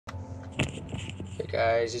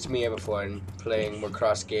Guys, it's me Abuff1 playing more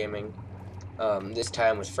CrossGaming. This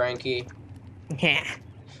time with Frankie. Yeah.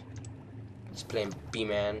 He's playing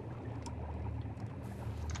B-Man.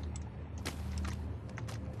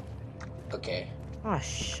 Okay. Oh,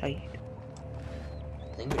 shite.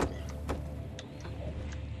 Thank you.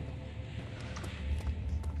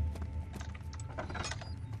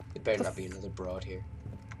 There better not be another broad here.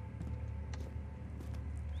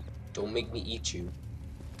 Don't make me eat you.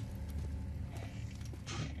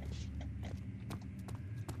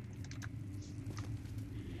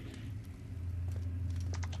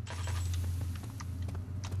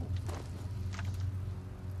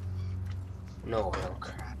 No oil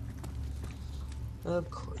crap. Of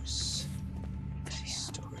course.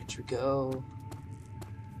 Storage we go.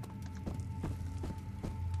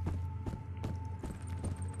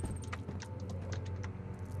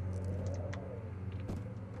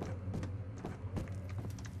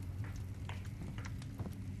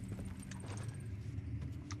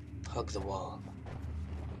 Hug the wall.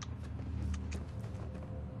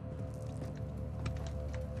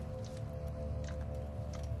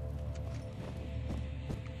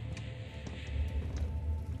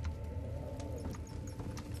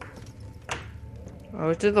 Oh,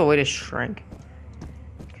 is there a way to shrink?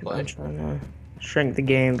 What? I'm trying to shrink the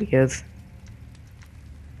game because...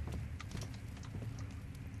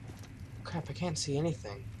 Crap, I can't see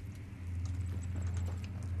anything.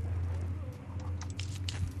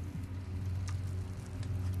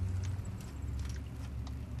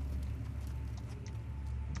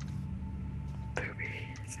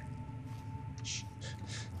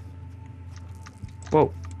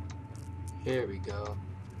 Whoa. Here we go.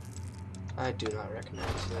 I do not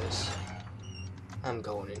recognize this. I'm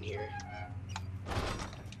going in here.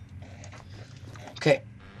 Okay.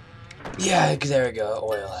 Yeah, there we go.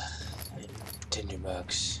 Oil.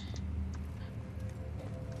 $10.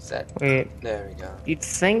 Is that? Wait. There we go. You'd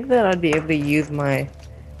think that I'd be able to use my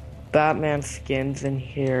Batman skins in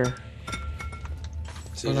here.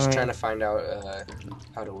 So you're just trying to find out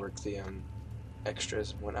how to work the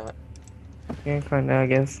extras and whatnot. Yeah, kinda, I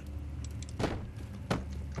guess.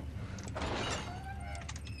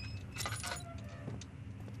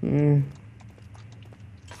 Hmm.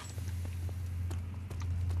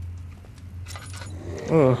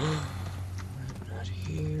 Oh. I'm not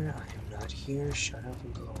here. I am not here. Shut up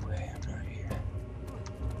and go away. I'm not here.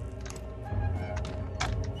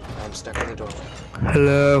 I'm stuck in the doorway.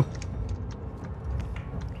 Hello.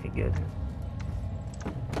 Okay, good.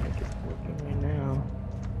 I think it's working right now.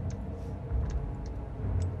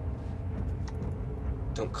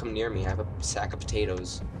 Don't come near me. I have a sack of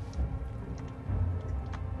potatoes.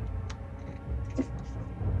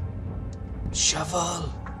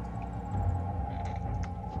 Shovel!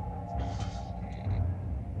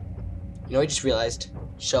 You know, I just realized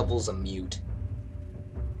Shovel's a mute.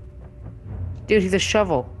 Dude, he's a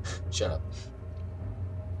shovel. Shut up.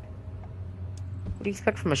 What do you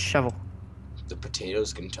expect from a shovel? The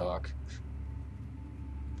potatoes can talk.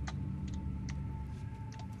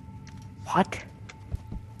 What?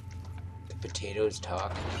 The potatoes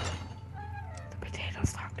talk. The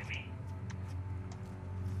potatoes talk to me.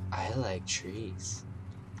 I like trees.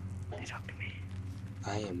 They talk to me.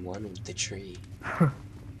 I am one with the tree.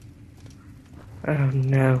 Oh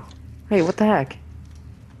no. Hey, what the heck?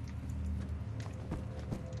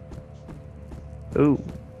 Ooh.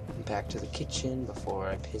 Back to the kitchen before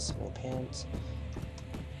I piss my pants.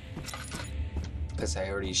 Because I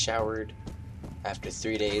already showered after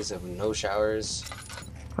 3 days of no showers.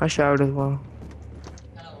 I showered as well.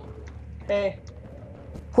 Hey.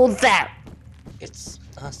 Hold that! It's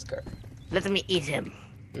Oscar. Let me eat him.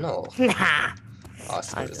 No. Nah.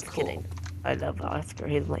 Oscar I'm is just cool. kidding. I love Oscar.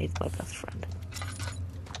 He's my best friend.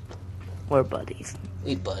 We're buddies.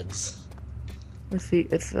 We buds. Let's see.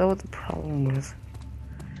 It's that what the problem was.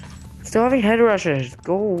 Still having head rushes.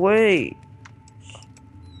 Go away.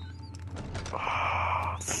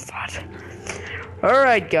 Oh, fuck.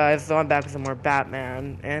 Alright, guys. So I'm back with some more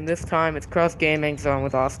Batman. And this time it's CrossGaming, so I'm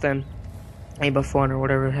with Austin. Abuff1 or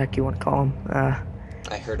whatever the heck you want to call him.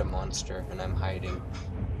 I heard a monster and I'm hiding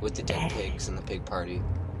with the dead pigs in the pig party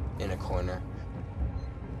in a corner.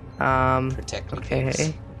 Protect me, okay.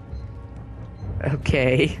 pigs.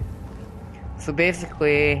 Okay. So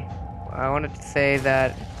basically, I wanted to say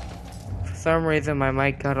that for some reason my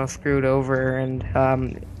mic got all screwed over and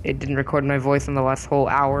it didn't record my voice in the last whole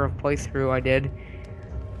hour of playthrough I did.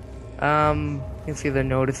 You can see the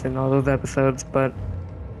notice in all those episodes, but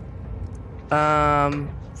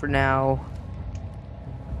for now,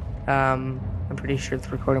 I'm pretty sure it's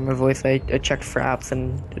recording my voice. I checked for apps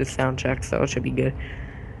and did a sound check, so it should be good.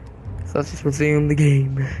 So let's just resume the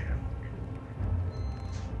game.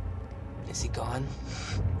 Is he gone?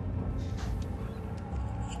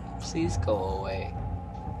 Please go away.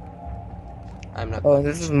 I'm not. Oh,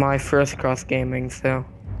 this is my first CrossGaming, so.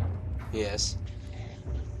 Yes.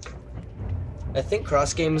 I think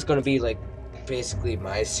CrossGaming is going to be like basically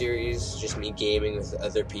my series, just me gaming with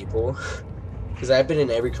other people. Because I've been in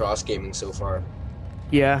every CrossGaming so far.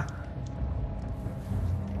 Yeah.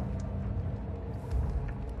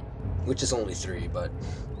 Which is only 3, but.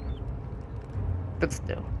 But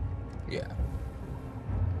still. Yeah.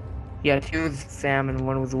 Yeah, 2 was Sam and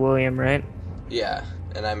 1 was William, right? Yeah,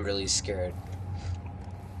 and I'm really scared.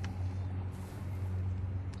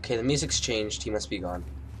 Okay, the music's changed. He must be gone.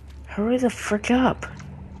 Hurry the frick up.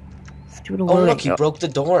 Stupid Oh, wording. look, he broke the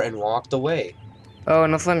door and walked away. Oh,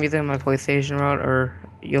 and also I'm using my PlayStation remote, or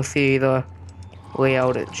you'll see the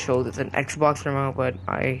layout. It shows it's an Xbox remote, but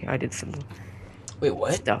I did some Wait,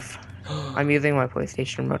 what? stuff. I'm using my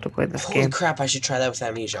PlayStation remote to play this Holy game. crap, I should try that with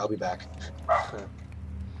Amnesia. I'll be back.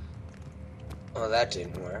 Oh, that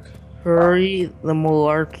didn't work. Hurry the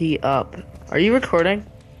malarkey up. Are you recording?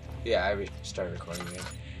 Yeah, I started recording again.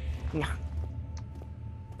 Yeah.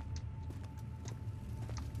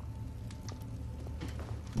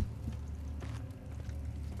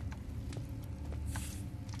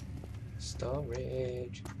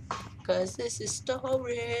 Storage. Cause this is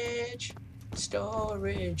storage.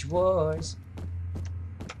 Storage wars.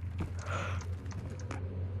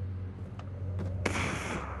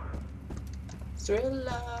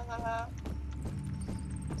 Thriller.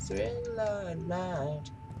 Thriller night.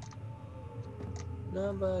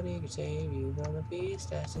 Nobody can save you from the beast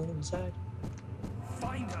that's inside.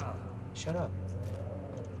 Find her. Shut up.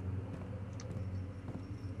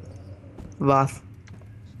 Was?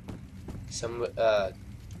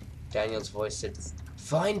 Daniel's voice said,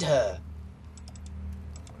 "Find her."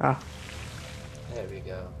 Ah. There we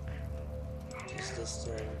go. Is this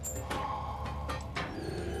thing?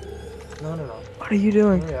 No. What are you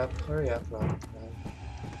doing? Hurry up, run.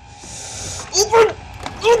 Open!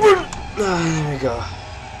 Ah, there we go.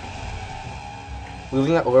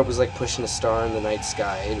 Moving that orb was like pushing a star in the night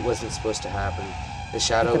sky. It wasn't supposed to happen. The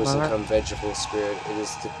shadow has become vegetable spirit. It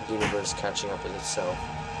is the universe catching up with itself.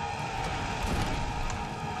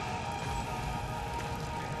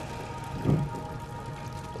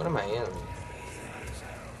 What am I in?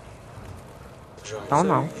 Oh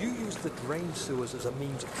no. You use the drain sewers as a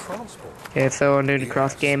means of transport. Okay, so I'm doing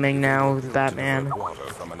CrossGaming now with Batman.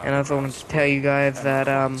 And I also wanted to tell you guys that,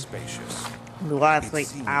 the last, like,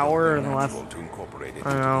 hour, or the last, I don't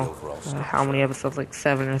know, how many episodes, like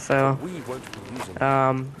 7 or so,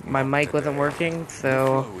 my mic wasn't working,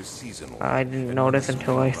 so I didn't notice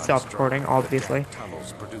until I stopped recording, obviously.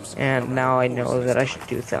 And now I know that I should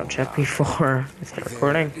do a sound check before I start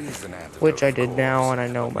recording, which I did now, and I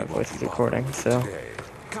know my voice is recording, so.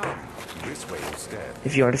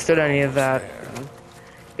 If you understood any of that,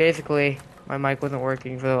 basically, my mic wasn't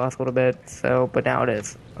working for the last little bit, so, but now it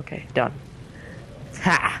is. Okay, done.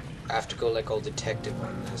 Ha! I have to go like old detective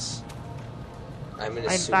on this. I'm in a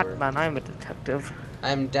I'm sewer. Batman, I'm a detective.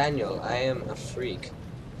 I'm Daniel. I am a freak.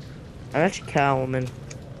 I'm actually Catwoman.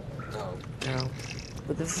 No. No.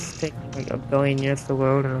 But this is taking like a billion years to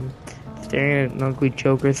load, and I'm staring at an ugly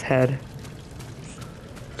Joker's head.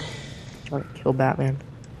 Trying to kill Batman.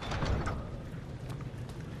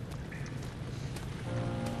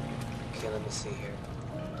 Okay, let me see here.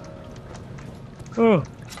 Oh!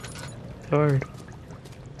 Tired.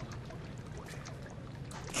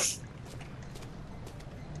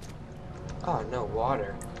 Oh no,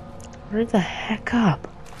 water. Hurry the heck up!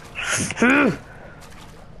 I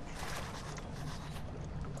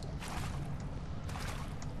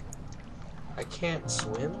can't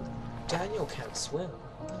swim? Daniel can't swim.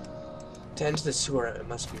 To enter the sewer, it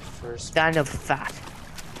must be first. Daniel's fat.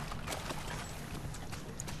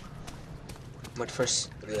 My first.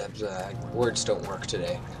 Words don't work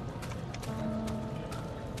today.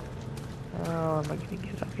 Oh, am I gonna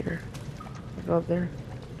get up here? Can I go up there?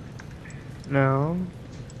 No.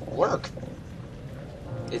 Work!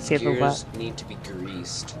 Its Get the gears need to be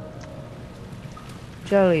greased.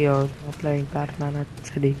 Jolly-o, I'm playing Batman at the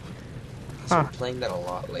city. So I'm Huh. playing that a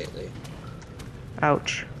lot lately.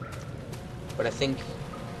 Ouch. But I think.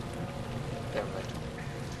 Never mind.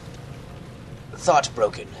 Thought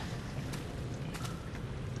broken.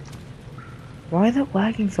 Why is it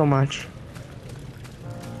lagging so much?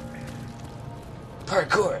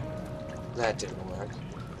 Parkour! That didn't work.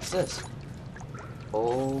 What's this?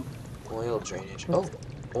 Oh, oil drainage. Oh,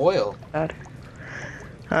 oil. Bad.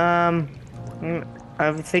 I'm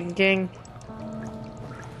thinking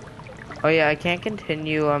Oh yeah, I can't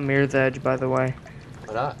continue on Mirror's Edge, by the way.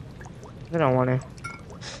 Why not? I don't want to.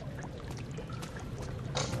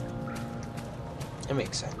 It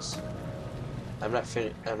makes sense. I'm not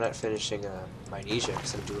finishing my Amnesia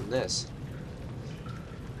because I'm doing this.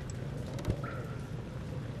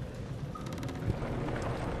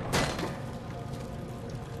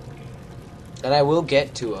 And I will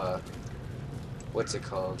get to what's it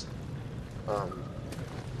called?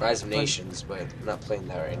 Rise of Nations, but I'm not playing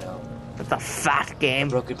that right now. That's a fat game.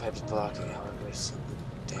 Broken pipe is blocking, however, it's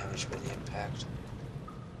damaged by the impact.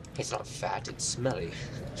 It's not fat, it's smelly.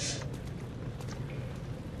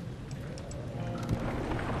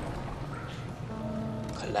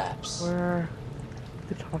 Collapse. Where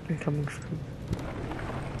the talking coming from?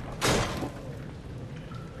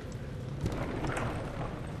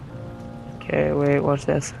 Okay, wait, watch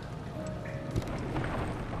this.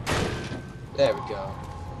 There we go.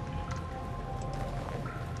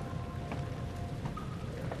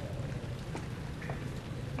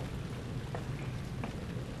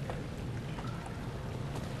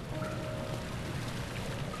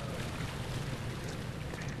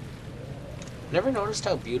 Never noticed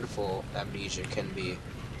how beautiful Amnesia can be.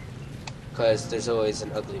 Because there's always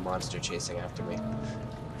an ugly monster chasing after me.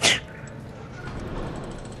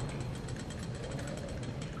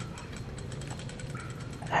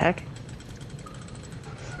 Heck?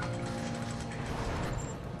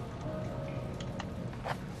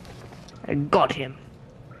 I got him.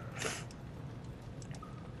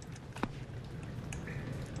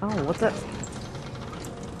 Oh, what's that?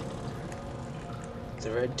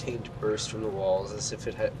 The red taint burst from the walls as if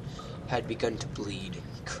it had begun to bleed. He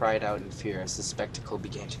cried out in fear as the spectacle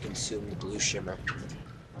began to consume the blue shimmer.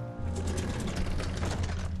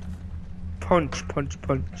 Punch, punch,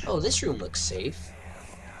 punch. Oh, this room looks safe.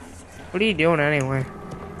 What are you doing anyway?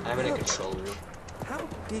 I'm in a control room. How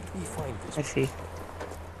did we find this? I see.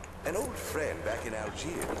 An old friend back in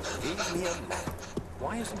Algiers gave me a map.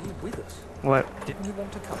 Why isn't he with us? What? Didn't he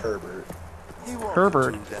want to come? Herbert. He wanted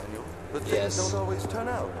Herbert. to, Daniel, but Yes. things don't always turn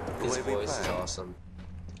out the His way we voice is planned. awesome.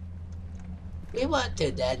 We want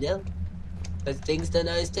to, Daniel. But things don't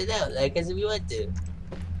always turn out like as we want to. Is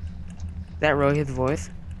that really his voice?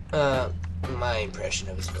 My impression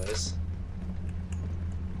of his voice.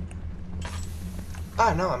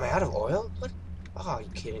 Oh no, am I out of oil? What? Oh, are you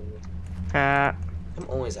kidding me? I'm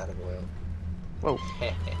always out of oil. Whoa.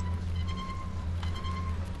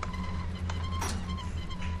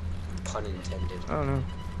 Pun intended. Oh no.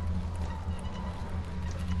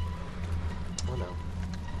 Oh no.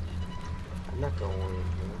 I'm not going in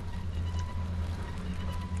here.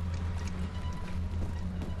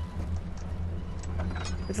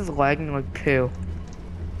 This is lagging like poo.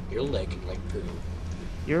 You're lagging like poo.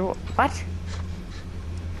 You're what?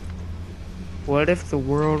 What if the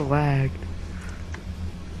world lagged?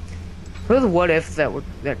 Those what ifs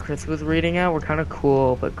that Chris was reading out were kind of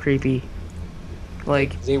cool but creepy.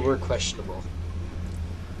 Like, They were questionable.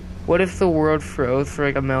 what if the world froze for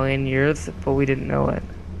like 1,000,000 years, but we didn't know it?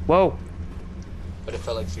 Whoa! But it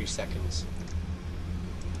felt like 3 seconds.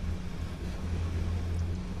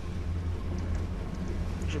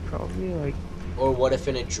 We should probably like. Or what if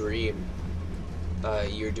in a dream,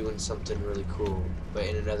 you're doing something really cool, but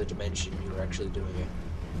in another dimension you were actually doing it.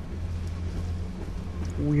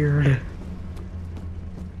 Weird.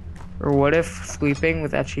 Or what if sleeping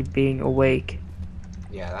was actually being awake?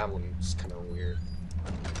 Yeah, that one's kind of weird.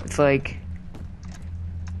 It's like,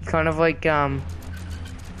 kind of like,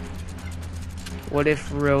 what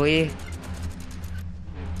if really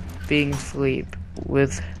being asleep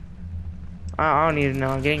with, I don't even know,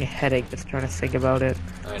 I'm getting a headache just trying to think about it.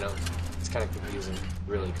 I know. It's kind of confusing.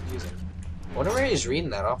 Really confusing. I wonder where he's reading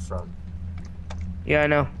that off from. Yeah, I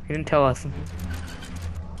know, he didn't tell us.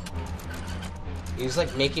 He's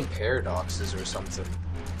like making paradoxes or something.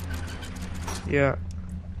 Yeah.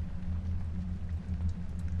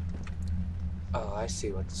 Oh, I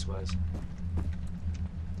see what this was.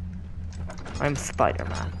 I'm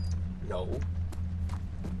Spider-Man. No.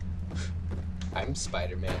 I'm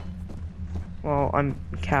Spider-Man. Well, I'm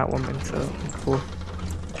Catwoman, so I'm cool.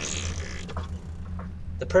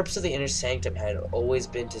 The purpose of the inner sanctum had always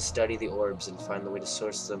been to study the orbs and find the way to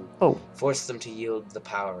source them, Oh, force them to yield the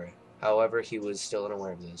power. However, he was still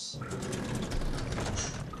unaware of this.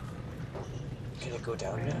 Can it go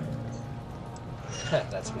down now?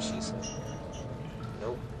 That's what she said.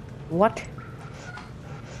 Nope. what?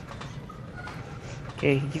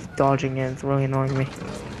 Okay, he keeps dodging it, it's really annoying me.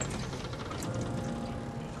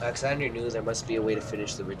 Alexander knew there must be a way to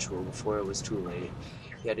finish the ritual before it was too late.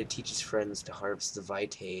 He had to teach his friends to harvest the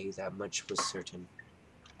vitae, that much was certain.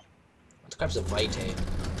 What the crap's a vitae?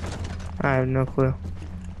 I have no clue.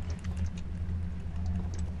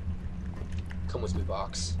 Come with me,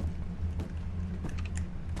 box.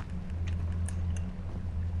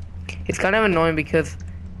 It's kind of annoying because,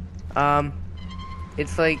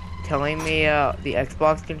 it's like telling me the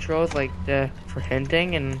Xbox controls like for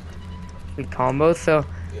hinting and the combos. So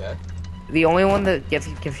Yeah. the only one that gets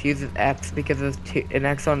me confused is X because there's an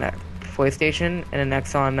X on PlayStation and an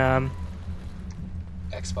X on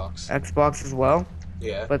Xbox. Xbox as well,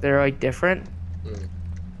 Yeah. but they're like different.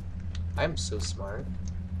 I'm so smart.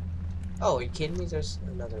 Oh, are you kidding me? There's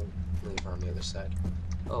another lever on the other side.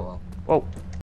 Oh well. Whoa.